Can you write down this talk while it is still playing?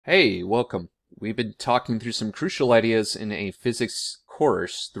Hey, welcome. We've been talking through some crucial ideas in a physics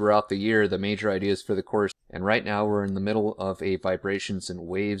course throughout the year, the major ideas for the course, and right now we're in the middle of a vibrations and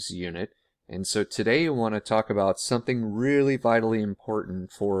waves unit. And so today we want to talk about something really vitally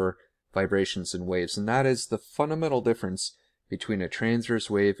important for vibrations and waves, and that is the fundamental difference between a transverse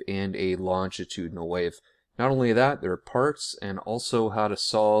wave and a longitudinal wave. Not only that, there are parts and also how to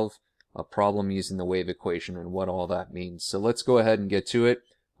solve a problem using the wave equation and what all that means. So let's go ahead and get to it.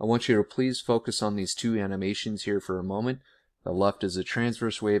 I want you to please focus on these two animations here for a moment. The left is a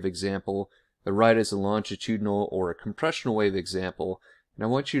transverse wave example, the right is a longitudinal or a compressional wave example, and I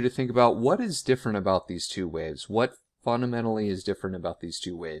want you to think about what is different about these two waves. What fundamentally is different about these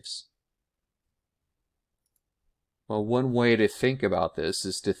two waves? Well, one way to think about this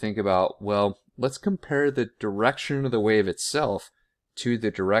is to think about, well, let's compare the direction of the wave itself to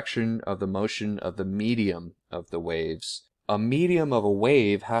the direction of the motion of the medium of the waves. A medium of a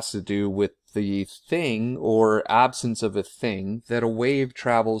wave has to do with the thing or absence of a thing that a wave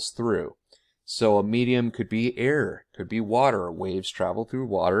travels through. So a medium could be air, could be water. Waves travel through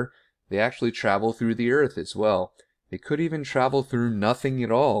water. They actually travel through the earth as well. They could even travel through nothing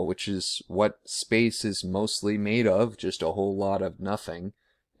at all, which is what space is mostly made of, just a whole lot of nothing.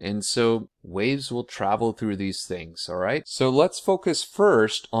 And so waves will travel through these things, all right? So let's focus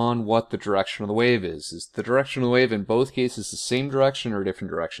first on what the direction of the wave is. Is the direction of the wave in both cases the same direction or different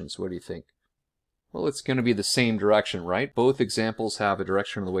directions? What do you think? Well, it's going to be the same direction, right? Both examples have a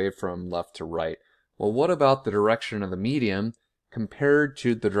direction of the wave from left to right. Well, what about the direction of the medium compared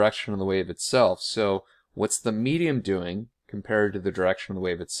to the direction of the wave itself? So what's the medium doing compared to the direction of the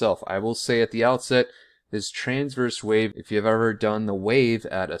wave itself? I will say at the outset, this transverse wave, if you've ever done the wave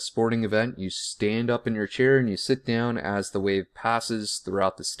at a sporting event, you stand up in your chair and you sit down as the wave passes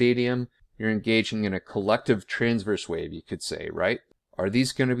throughout the stadium. You're engaging in a collective transverse wave, you could say, right? Are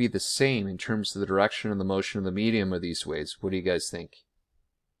these going to be the same in terms of the direction and the motion of the medium of these waves? What do you guys think?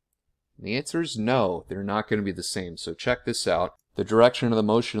 And the answer is no, they're not going to be the same. So check this out. The direction of the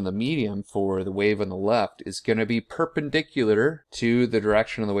motion of the medium for the wave on the left is going to be perpendicular to the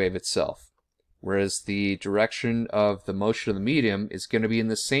direction of the wave itself, whereas the direction of the motion of the medium is going to be in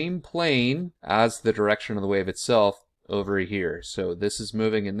the same plane as the direction of the wave itself over here. So this is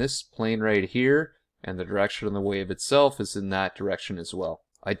moving in this plane right here, and the direction of the wave itself is in that direction as well.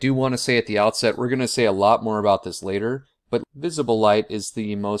 I do want to say at the outset, we're going to say a lot more about this later, but visible light is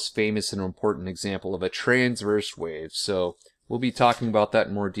the most famous and important example of a transverse wave. So we'll be talking about that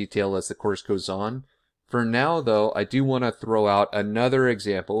in more detail as the course goes on. For now, though, I do want to throw out another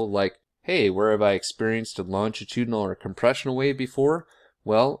example, like, hey, where have I experienced a longitudinal or compressional wave before?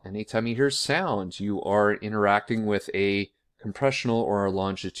 Well, anytime you hear sound, you are interacting with a compressional or a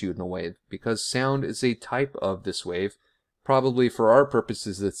longitudinal wave, because sound is a type of this wave. Probably for our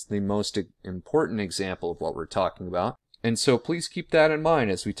purposes, it's the most important example of what we're talking about. And so please keep that in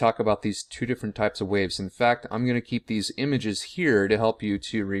mind as we talk about these two different types of waves. In fact, I'm going to keep these images here to help you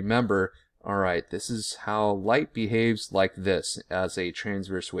to remember, all right, this is how light behaves like this as a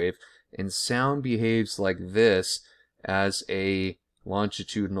transverse wave, and sound behaves like this as a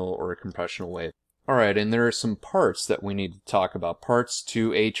longitudinal or a compressional wave. Alright, and there are some parts that we need to talk about, parts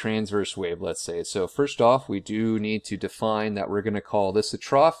to a transverse wave, let's say. So first off, we do need to define that we're going to call this a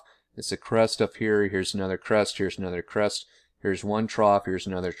trough. It's a crest up here, here's another crest, here's another crest, here's one trough, here's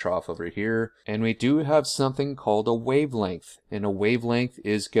another trough over here. And we do have something called a wavelength. And a wavelength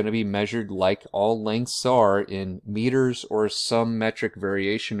is going to be measured like all lengths are in meters or some metric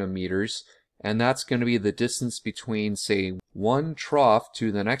variation of meters. And that's going to be the distance between, say, one trough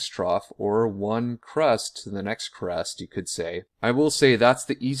to the next trough, or one crest to the next crest, you could say. I will say that's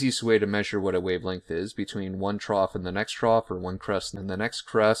the easiest way to measure what a wavelength is, between one trough and the next trough, or one crest and the next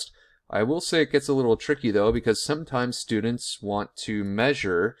crest. I will say it gets a little tricky though, because sometimes students want to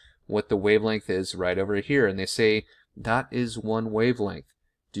measure what the wavelength is right over here, and they say that is one wavelength.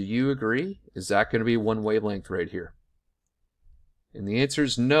 Do you agree? Is that going to be one wavelength right here? And the answer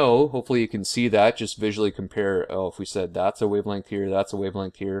is no. Hopefully you can see that. Just visually compare, oh, if we said that's a wavelength here, that's a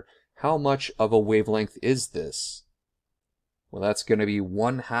wavelength here, how much of a wavelength is this? Well, that's going to be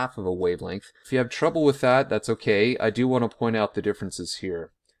 1/2 of a wavelength. If you have trouble with that, that's okay. I do want to point out the differences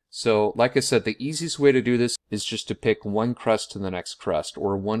here. So, like I said, the easiest way to do this is just to pick one crest to the next crest,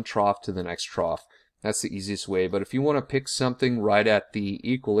 or one trough to the next trough. That's the easiest way. But if you want to pick something right at the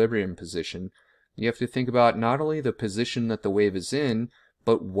equilibrium position, you have to think about not only the position that the wave is in,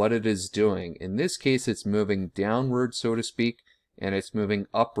 but what it is doing. In this case, it's moving downward, so to speak, and it's moving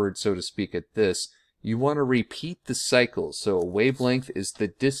upward, so to speak, at this. You want to repeat the cycle. So a wavelength is the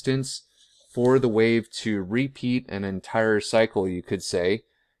distance for the wave to repeat an entire cycle, you could say.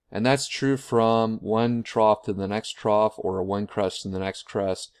 And that's true from one trough to the next trough, or one crest to the next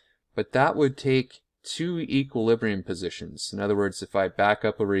crest. But that would take two equilibrium positions. In other words, if I back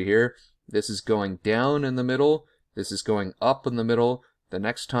up over here, this is going down in the middle, this is going up in the middle, the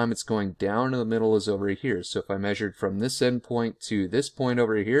next time it's going down in the middle is over here. So if I measured from this end point to this point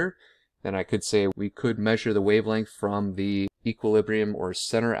over here, then I could say we could measure the wavelength from the equilibrium or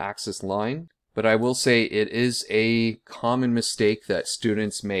center axis line. But I will say it is a common mistake that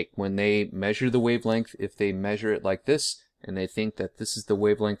students make when they measure the wavelength. If they measure it like this and they think that this is the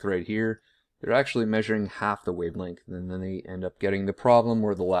wavelength right here, they're actually measuring half the wavelength, and then they end up getting the problem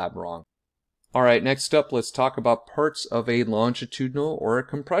or the lab wrong. Alright, next up, let's talk about parts of a longitudinal or a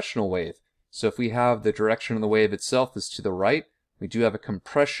compressional wave. So if we have the direction of the wave itself is to the right, we do have a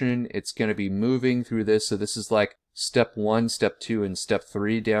compression. It's going to be moving through this. So this is like step 1, step 2, and step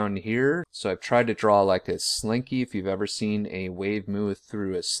 3 down here. So I've tried to draw like a slinky. If you've ever seen a wave move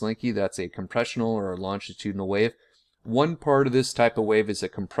through a slinky, that's a compressional or a longitudinal wave. One part of this type of wave is a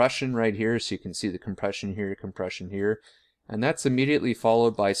compression right here. So you can see the compression here. And that's immediately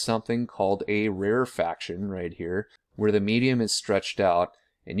followed by something called a rarefaction right here, where the medium is stretched out.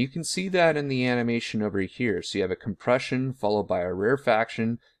 And you can see that in the animation over here. So you have a compression followed by a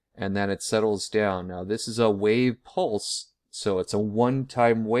rarefaction, and then it settles down. Now this is a wave pulse, so it's a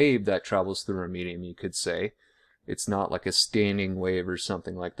one-time wave that travels through a medium, you could say. It's not like a standing wave or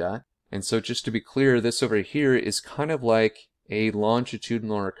something like that. And so just to be clear, this over here is kind of like a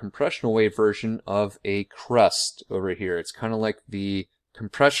longitudinal or compressional wave version of a crest over here. It's kind of like the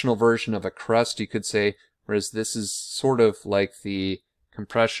compressional version of a crest, you could say, whereas this is sort of like the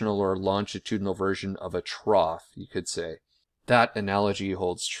compressional or longitudinal version of a trough, you could say. That analogy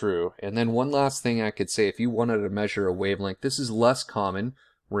holds true. And then one last thing I could say, if you wanted to measure a wavelength, this is less common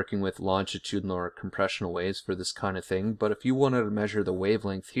working with longitudinal or compressional waves for this kind of thing, but if you wanted to measure the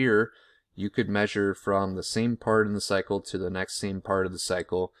wavelength here, you could measure from the same part in the cycle to the next same part of the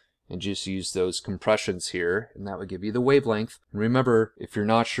cycle and just use those compressions here, and that would give you the wavelength. And remember, if you're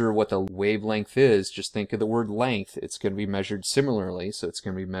not sure what the wavelength is, just think of the word length. It's going to be measured similarly, so it's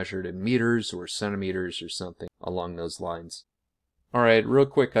going to be measured in meters or centimeters or something along those lines. Alright, real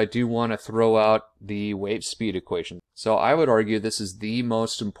quick, I do want to throw out the wave speed equation. So I would argue this is the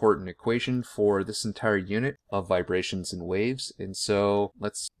most important equation for this entire unit of vibrations and waves. And so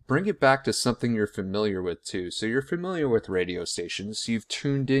let's bring it back to something you're familiar with too. So you're familiar with radio stations. You've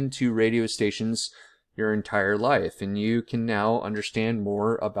tuned into radio stations your entire life, and you can now understand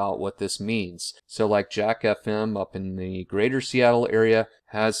more about what this means. So like Jack FM up in the greater Seattle area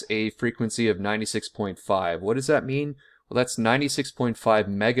has a frequency of 96.5. What does that mean? Well, that's 96.5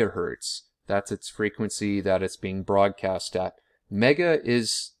 megahertz. That's its frequency that it's being broadcast at. Mega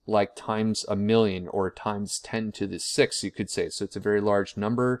is like times a million, or times 10 to the 6, you could say. So it's a very large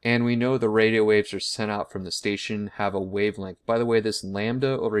number. And we know the radio waves are sent out from the station have a wavelength. By the way, this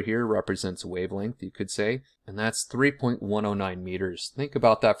lambda over here represents a wavelength, you could say. And that's 3.109 meters. Think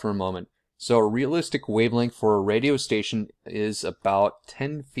about that for a moment. So a realistic wavelength for a radio station is about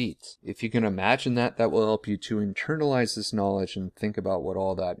 10 feet. If you can imagine that, that will help you to internalize this knowledge and think about what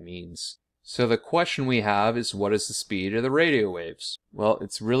all that means. So the question we have is, what is the speed of the radio waves? Well,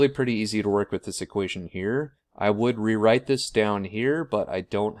 it's really pretty easy to work with this equation here. I would rewrite this down here, but I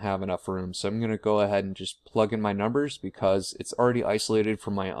don't have enough room. So I'm going to go ahead and just plug in my numbers because it's already isolated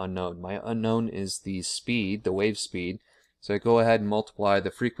from my unknown. My unknown is the speed, the wave speed. So I go ahead and multiply the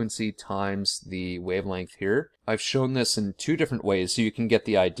frequency times the wavelength here. I've shown this in two different ways so you can get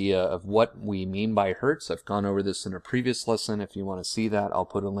the idea of what we mean by hertz. I've gone over this in a previous lesson. If you want to see that, I'll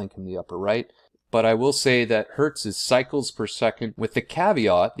put a link in the upper right. But I will say that hertz is cycles per second, with the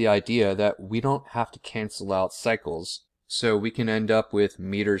caveat, the idea that we don't have to cancel out cycles. So we can end up with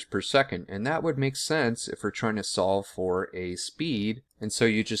meters per second, and that would make sense if we're trying to solve for a speed. And so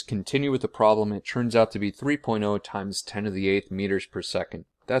you just continue with the problem. It turns out to be 3.0 times 10 to the 8th meters per second.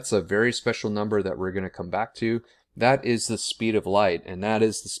 That's a very special number that we're going to come back to. That is the speed of light, and that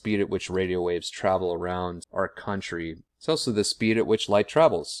is the speed at which radio waves travel around our country. It's also the speed at which light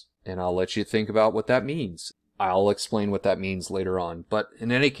travels, and I'll let you think about what that means. I'll explain what that means later on. But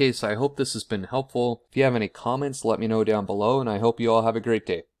in any case, I hope this has been helpful. If you have any comments, let me know down below, and I hope you all have a great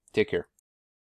day. Take care.